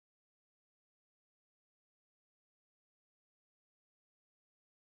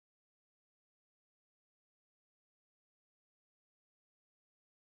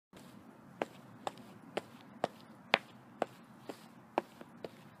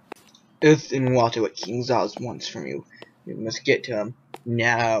Earth and water what King Zaz wants from you. You must get to him.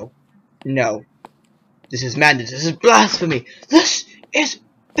 Now. No. This is madness. This is blasphemy. This is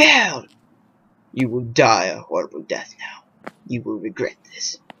bad. You will die a horrible death now. You will regret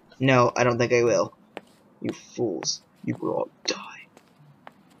this. No, I don't think I will. You fools. You will all die.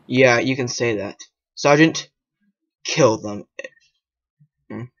 Yeah, you can say that. Sergeant, kill them.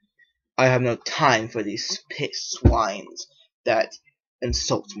 I have no time for these pit swines that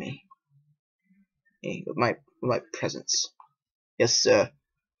insult me. With my presence. Yes, sir.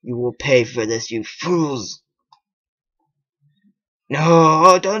 You will pay for this, you fools.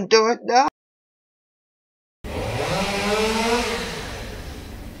 No, don't do it now.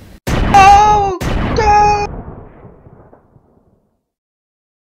 No! No!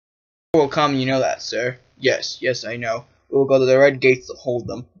 Will come, you know that, sir. Yes, I know. We'll go to the red gates to hold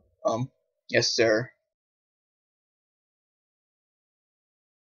them. Yes, sir.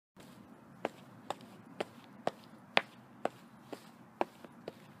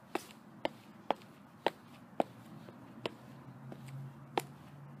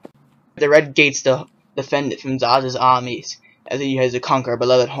 The red gates to defend it from Zaz's armies, as he has to conquer our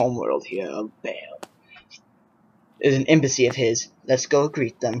beloved homeworld here of Baal. It is an embassy of his. Let's go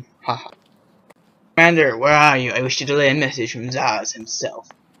greet them. Haha. Commander, where are you? I wish to delay a message from Zaz himself.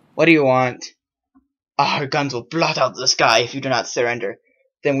 What do you want? Our guns will blot out the sky if you do not surrender.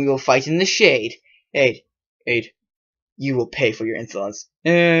 Then we will fight in the shade. Aid, you will pay for your insolence.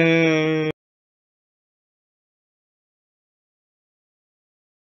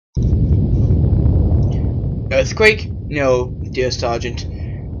 Earthquake? No, dear Sergeant.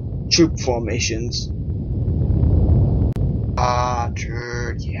 Troop formations.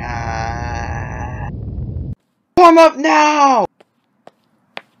 Roger, yeah. Form up now!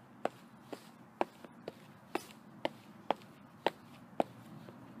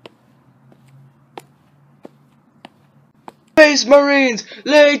 Space Marines,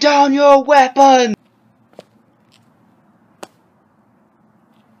 lay down your weapons!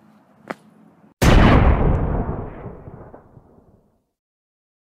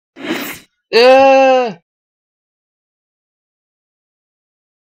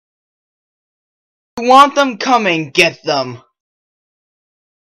 You want them coming, get them!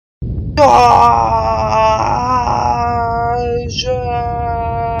 Dodge!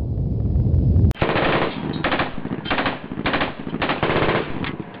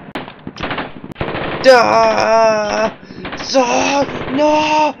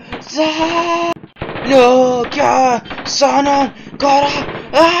 No, Sanon, no!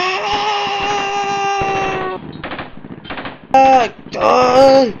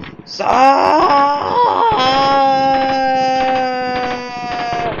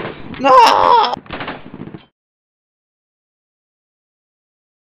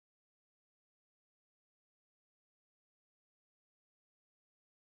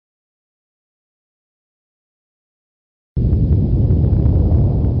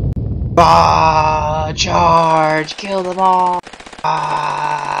 Charge! Kill them all!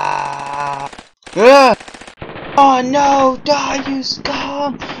 Oh no! Die, you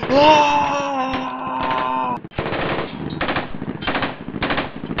scum!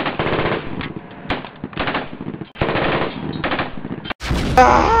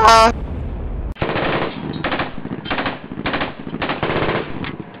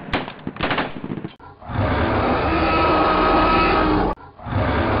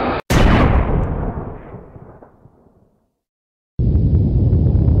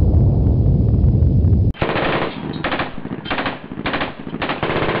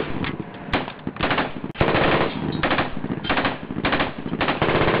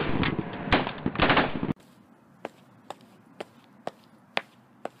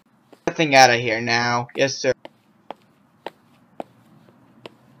 Thing out of here now. Yes, sir.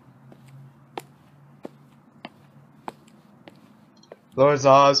 Lord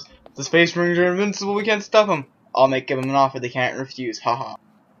Zaz, the Space Marines are invincible. We can't stop them. I'll give them an offer they can't refuse. Haha.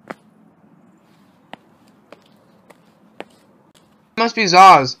 Must be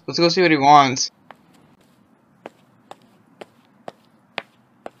Zaz. Let's go see what he wants.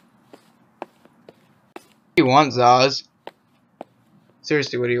 What do you want, Zaz?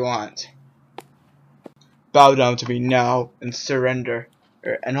 Seriously, what do you want? Bow down to me now and surrender,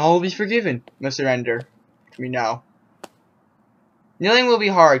 and all will be forgiven. You must surrender to me now. Kneeling will be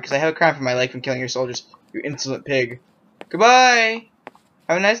hard because I have a crown for my leg from killing your soldiers, you insolent pig. Goodbye.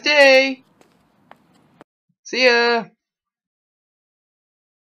 Have a nice day. See ya.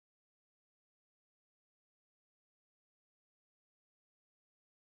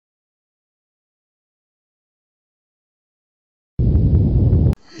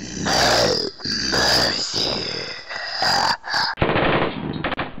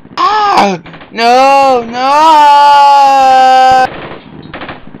 No! No!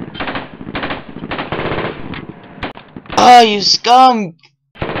 Oh, you scum!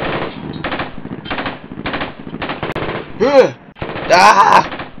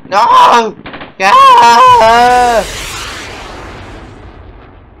 Ah! No! Ah!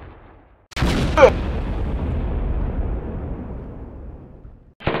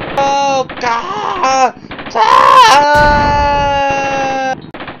 Oh God! Ah!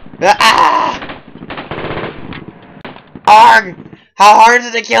 Arg! How hard is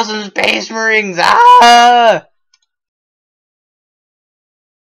it to kill some space marines? Ah!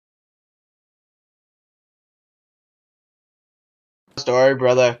 Story,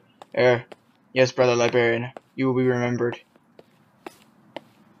 brother. Yes, brother librarian. You will be remembered.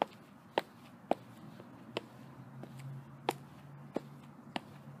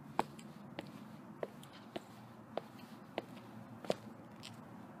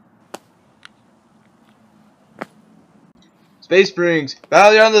 Space Marines,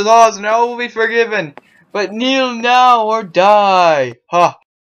 bow down to the laws and all will be forgiven. But kneel now or die. Ha!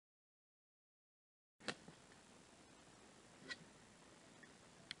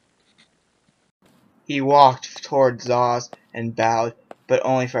 He walked toward Zaz and bowed, but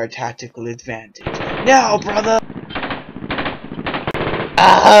only for a tactical advantage. Now, brother!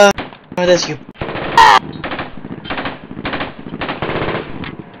 Ah! This you.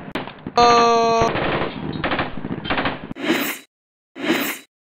 Oh!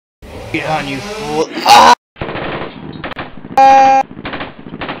 Get on, you fool! Ah!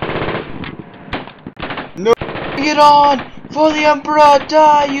 No! Get on! For the Emperor!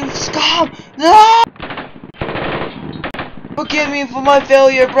 Die, you scum! Ah! Forgive me for my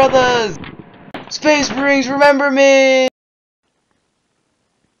failure, brothers! Space Marines, remember me!